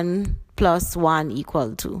 plus 1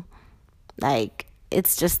 equal 2.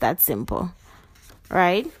 It's just that simple.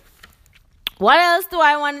 Right? What else do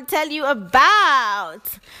I want to tell you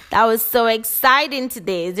about? That was so exciting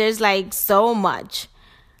today. There's so much.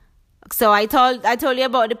 So I told you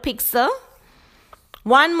about the pixel.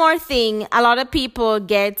 One more thing, a lot of people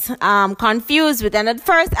get confused with, and at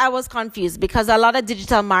first I was confused because a lot of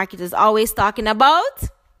digital marketers always talking about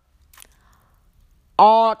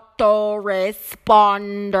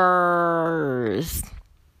autoresponders.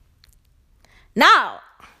 Now,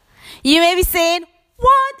 you may be saying,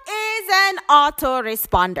 what is an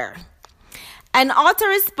autoresponder? An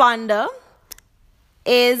autoresponder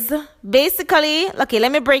is basically, okay,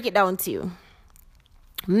 let me break it down to you.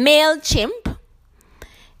 MailChimp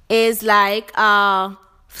is like a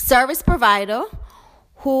service provider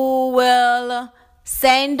who will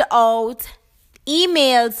send out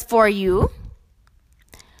emails for you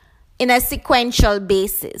in a sequential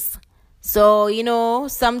basis. So,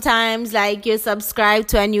 sometimes you subscribe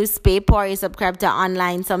to a newspaper or you subscribe to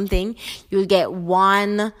online something, you will get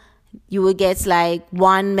one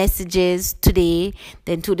messages today,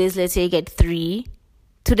 then 2 days later you get 3.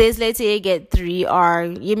 2 days later you get 3, or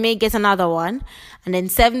you may get another one, and then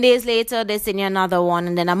 7 days later they send you another one,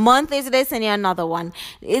 and then a month later they send you another one.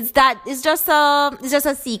 It's just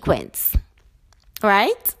a sequence,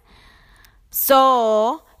 right?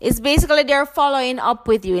 So it's basically they're following up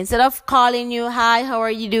with you. Instead of calling you, hi, how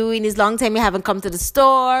are you doing? It's a long time you haven't come to the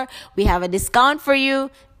store. We have a discount for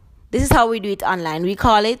you. This is how we do it online. We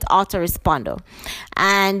call it autoresponder.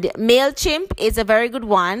 And MailChimp is a very good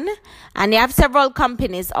one. And they have several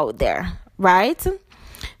companies out there, right?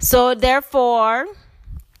 So therefore,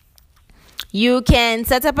 you can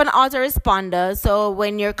set up an autoresponder. So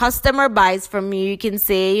when your customer buys from you, you can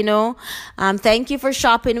say, thank you for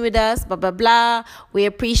shopping with us, blah, blah, blah. We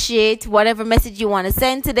appreciate whatever message you want to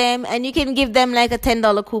send to them. And you can give them a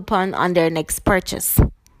 $10 coupon on their next purchase.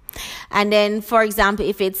 And then, for example,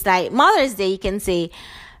 if it's Mother's Day, you can say,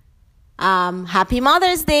 Happy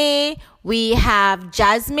Mother's Day. We have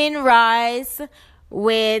jasmine rice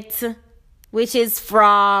which is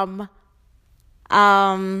from,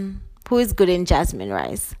 who is good in jasmine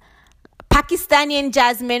rice? Pakistani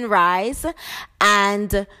jasmine rice.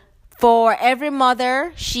 And for every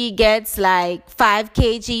mother, she gets 5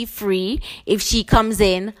 kg free if she comes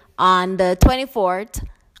in on the 24th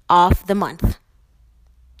of the month.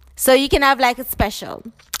 So you can have a special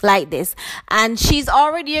like this. And she's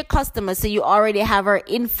already a customer, so you already have her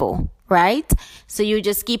info, right? So you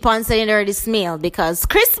just keep on sending her this mail because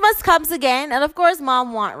Christmas comes again. And of course,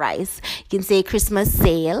 mom want rice. You can say Christmas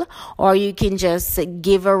sale, or you can just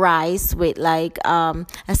give her rice with a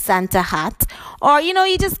Santa hat. Or, you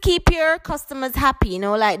just keep your customers happy,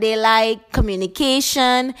 they like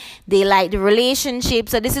communication. They like the relationship.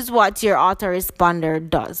 So this is what your autoresponder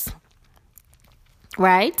does.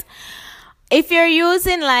 Right? If you're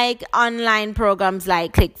using online programs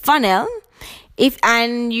like ClickFunnels,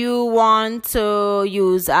 and you want to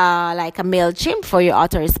use a MailChimp for your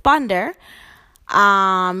autoresponder,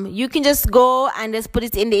 you can just go and just put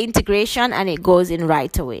it in the integration and it goes in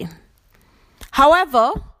right away.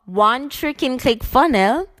 However, one trick in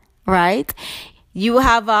ClickFunnels, right? You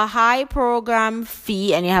have a high program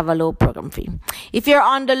fee and you have a low program fee. If you're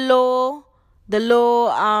on the low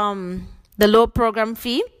program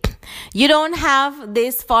fee, you don't have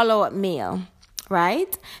this follow-up mail,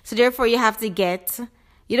 right? So therefore you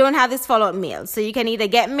don't have this follow-up mail. So you can either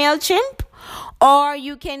get MailChimp or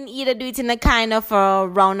you can either do it in a kind of a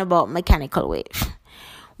roundabout mechanical way,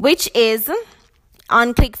 which is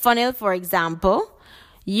on ClickFunnels, for example.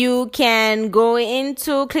 You can go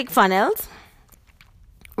into ClickFunnels,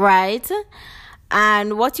 right?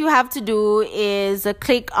 And what you have to do is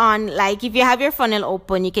click on, like if you have your funnel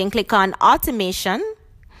open, you can click on automation,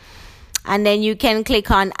 and then you can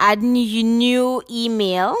click on add new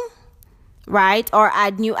email, right? Or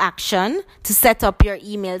add new action to set up your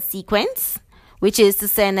email sequence, which is to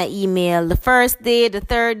send an email the first day, the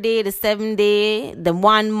third day, the 7th day, the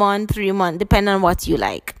 1 month, 3 month, depending on what you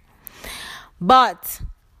like. But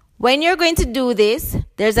when you're going to do this,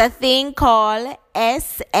 there's a thing called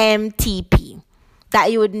SMTP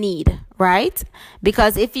that you would need, right?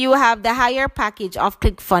 Because if you have the higher package of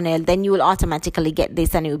ClickFunnels, then you will automatically get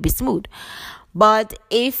this and it will be smooth. But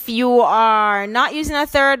if you are not using a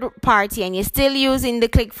third party and you're still using the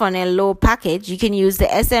ClickFunnels low package, you can use the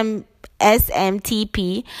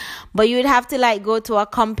SMTP, but you would have to go to a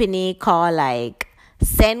company called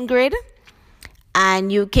SendGrid,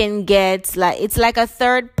 and you can get it's like a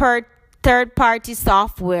third party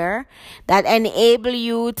software that enable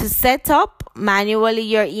you to set up manually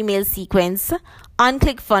your email sequence on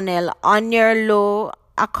ClickFunnels on your low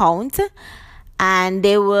account, and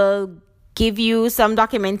they will give you some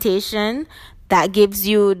documentation that gives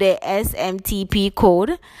you the SMTP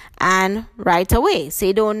code and right away. So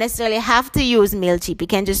you don't necessarily have to use MailChimp. You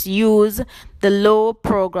can just use the low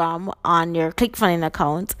program on your ClickFunnels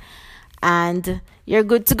account and you're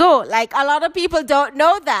good to go. A lot of people don't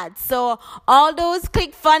know that. So all those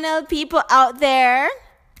ClickFunnels people out there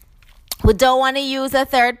who don't want to use a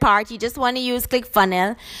third party, just want to use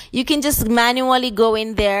ClickFunnels, you can just manually go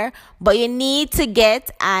in there, but you need to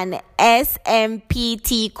get an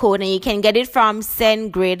SMPT code, and you can get it from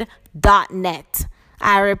SendGrid.net.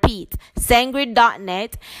 I repeat,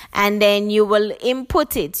 SendGrid.net, and then you will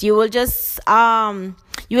input it. You will just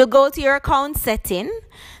you will go to your account setting.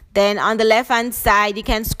 Then on the left hand side, you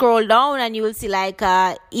can scroll down and you will see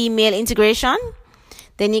email integration.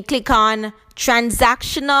 Then you click on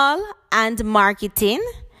transactional and marketing.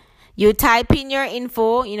 You type in your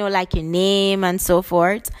info, like your name and so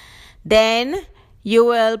forth. Then you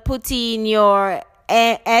will put in your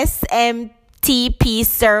SMTP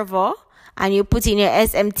server and you put in your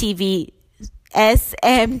SMTP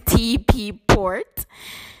port.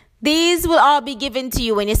 These will all be given to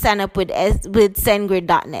you when you sign up with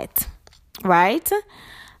SendGrid.net, right?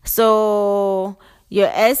 So your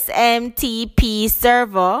SMTP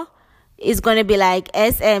server is going to be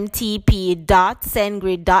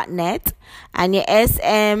smtp.sendgrid.net, and your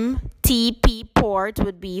SMTP port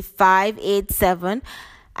would be 587,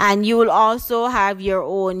 and you will also have your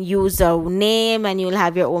own username and you'll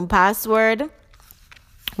have your own password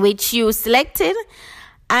which you selected,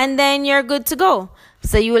 and then you're good to go.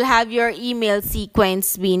 So you will have your email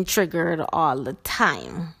sequence being triggered all the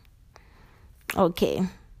time. Okay,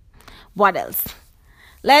 what else?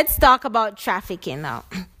 Let's talk about trafficking now.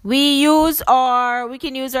 We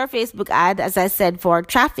can use our Facebook ad, as I said, for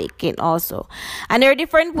trafficking also. And there are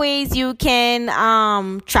different ways you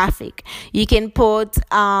can traffic. You can put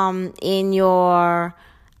at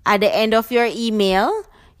the end of your email,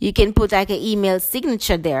 you can put an email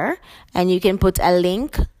signature there, and you can put a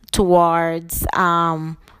link towards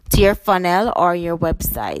to your funnel or your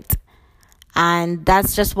website. And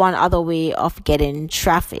that's just one other way of getting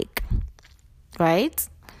traffic, right?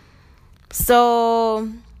 So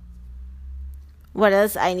what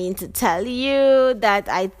else I need to tell you that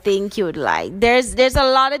I think you would like? There's a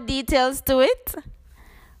lot of details to it,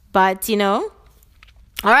 but all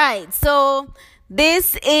right, so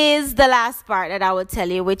this is the last part that I will tell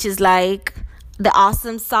you, which is the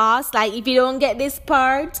awesome sauce. If you don't get this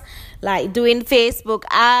part, doing Facebook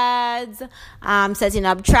ads, setting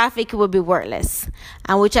up traffic, it will be worthless.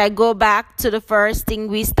 And which I go back to the first thing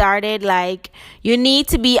we started, you need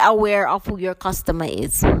to be aware of who your customer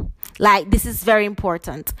is. This is very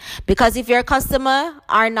important, because if your customers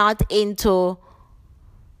are not into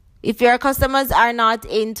the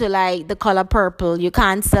color purple, you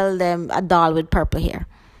can't sell them a doll with purple hair.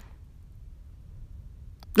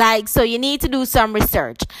 So you need to do some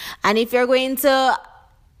research. And if you're going to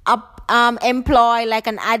employ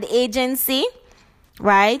an ad agency,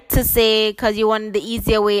 right, to say, because you want the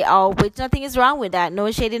easier way out, which nothing is wrong with that, no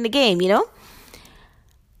shade in the game,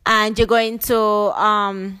 and you're going to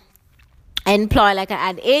employ like an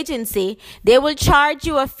ad agency, they will charge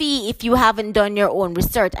you a fee if you haven't done your own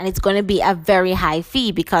research, and it's going to be a very high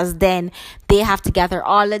fee because then they have to gather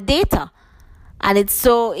all the data, and it's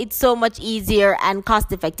so much easier and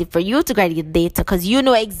cost effective for you to get the data because you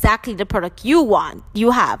know exactly the product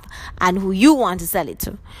you have and who you want to sell it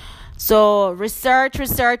to. So research,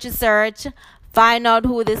 find out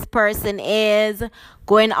who this person is.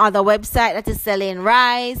 Go in other website that is selling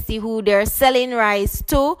rice. See who they're selling rice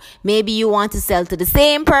to. Maybe you want to sell to the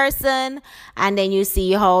same person. And then you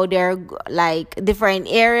see how they're like different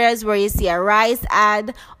areas where you see a rice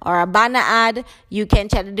ad or a banner ad. You can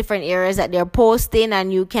check the different areas that they're posting,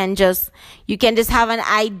 and you can just have an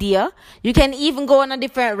idea. You can even go on a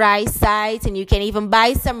different rice site, and you can even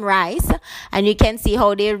buy some rice, and you can see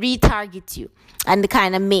how they retarget you and the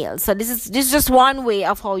kind of mail. So this is just one way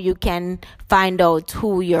of how you can find out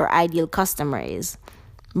who your ideal customer is,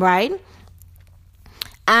 right?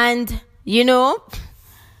 And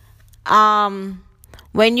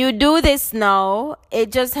when you do this now,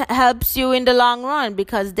 it just helps you in the long run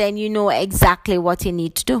because then you know exactly what you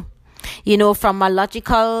need to do. You know from a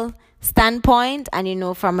logical standpoint, and you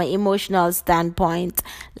know from an emotional standpoint,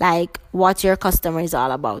 like what your customer is all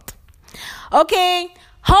about. Okay,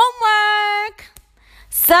 homework.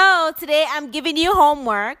 So today I'm giving you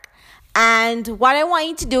homework, and what I want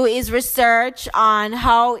you to do is research on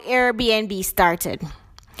how Airbnb started.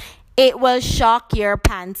 It will shock your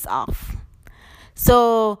pants off.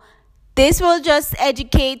 So this will just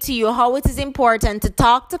educate you how it is important to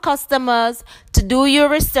talk to customers, to do your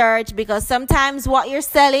research, because sometimes what you're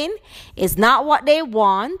selling is not what they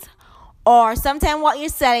want, or sometimes what you're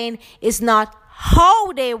selling is not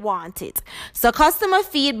how they want it. So customer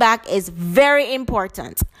feedback is very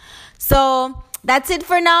important. So that's it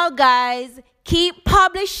for now, guys. Keep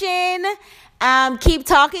publishing. Keep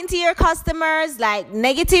talking to your customers, like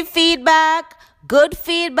negative feedback, good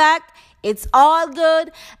feedback. It's all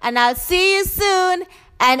good. And I'll see you soon.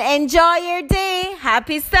 And enjoy your day.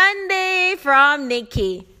 Happy Sunday from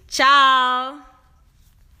Nikki. Ciao.